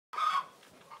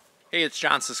Hey, it's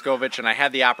John Siskovich, and I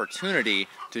had the opportunity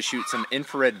to shoot some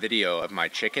infrared video of my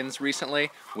chickens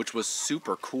recently, which was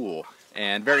super cool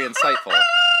and very insightful.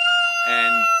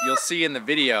 And you'll see in the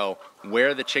video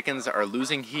where the chickens are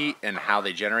losing heat and how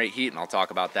they generate heat, and I'll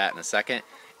talk about that in a second,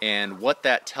 and what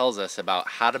that tells us about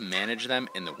how to manage them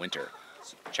in the winter.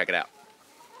 So check it out.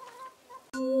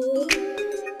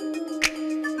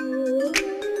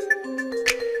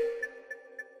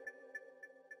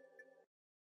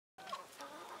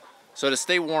 So to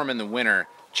stay warm in the winter,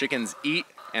 chickens eat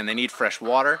and they need fresh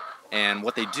water. And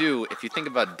what they do, if you think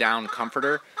of a down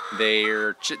comforter,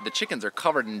 the chickens are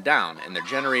covered in down and they're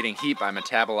generating heat by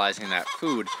metabolizing that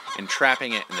food and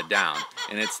trapping it in the down.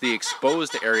 And it's the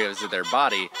exposed areas of their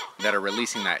body that are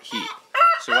releasing that heat.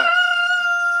 So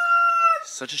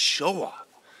such a show off.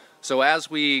 So as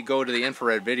we go to the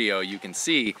infrared video, you can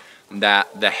see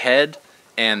that the head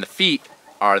and the feet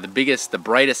are the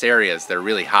brightest areas. They're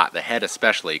really hot, the head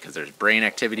especially, because there's brain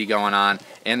activity going on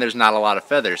and there's not a lot of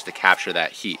feathers to capture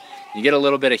that heat. You get a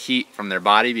little bit of heat from their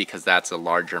body because that's a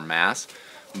larger mass,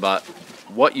 but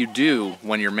what you do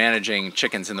when you're managing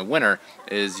chickens in the winter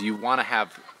is you want to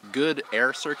have good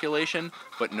air circulation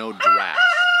but no drafts.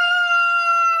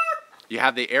 You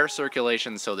have the air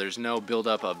circulation so there's no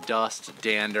buildup of dust,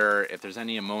 dander. If there's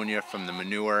any ammonia from the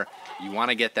manure, you want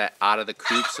to get that out of the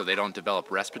coop so they don't develop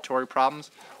respiratory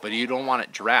problems, but you don't want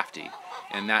it drafty.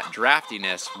 And that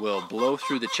draftiness will blow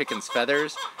through the chicken's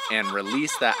feathers and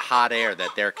release that hot air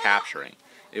that they're capturing.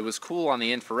 It was cool on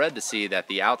the infrared to see that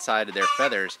the outside of their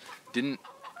feathers didn't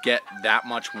get that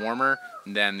much warmer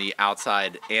than the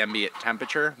outside ambient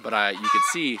temperature, but you could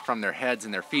see from their heads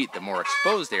and their feet, the more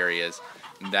exposed areas,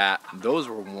 that those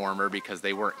were warmer because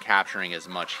they weren't capturing as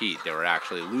much heat. They were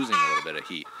actually losing a little bit of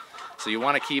heat. So you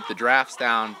want to keep the drafts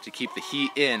down to keep the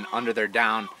heat in under their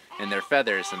down and their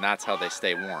feathers, and that's how they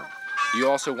stay warm. You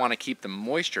also want to keep the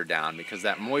moisture down because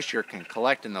that moisture can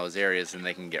collect in those areas and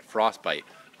they can get frostbite,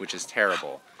 which is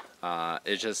terrible.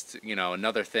 It's just,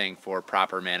 another thing for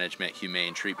proper management,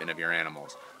 humane treatment of your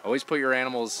animals. Always put your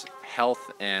animals'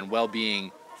 health and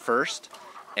well-being first,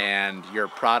 and your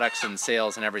products and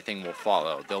sales and everything will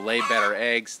follow. They'll lay better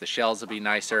eggs, the shells will be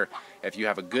nicer. If you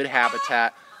have a good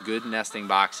habitat, good nesting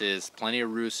boxes, plenty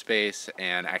of roost space,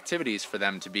 and activities for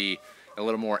them to be a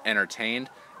little more entertained.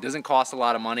 It doesn't cost a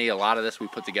lot of money. A lot of this we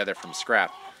put together from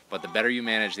scrap, but the better you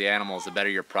manage the animals, the better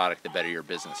your product, the better your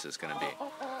business is going to be.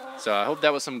 So I hope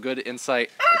that was some good insight.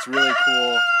 It's really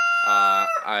cool.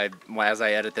 As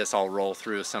I edit this, I'll roll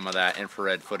through some of that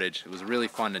infrared footage. It was really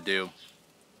fun to do.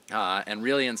 And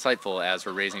really insightful as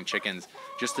we're raising chickens,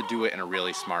 just to do it in a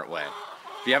really smart way.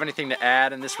 If you have anything to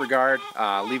add in this regard,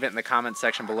 leave it in the comments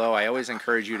section below. I always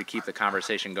encourage you to keep the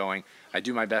conversation going. I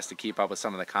do my best to keep up with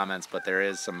some of the comments, but there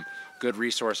is some good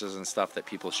resources and stuff that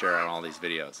people share on all these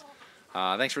videos.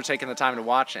 Thanks for taking the time to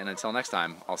watch, and until next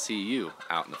time, I'll see you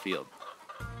out in the field.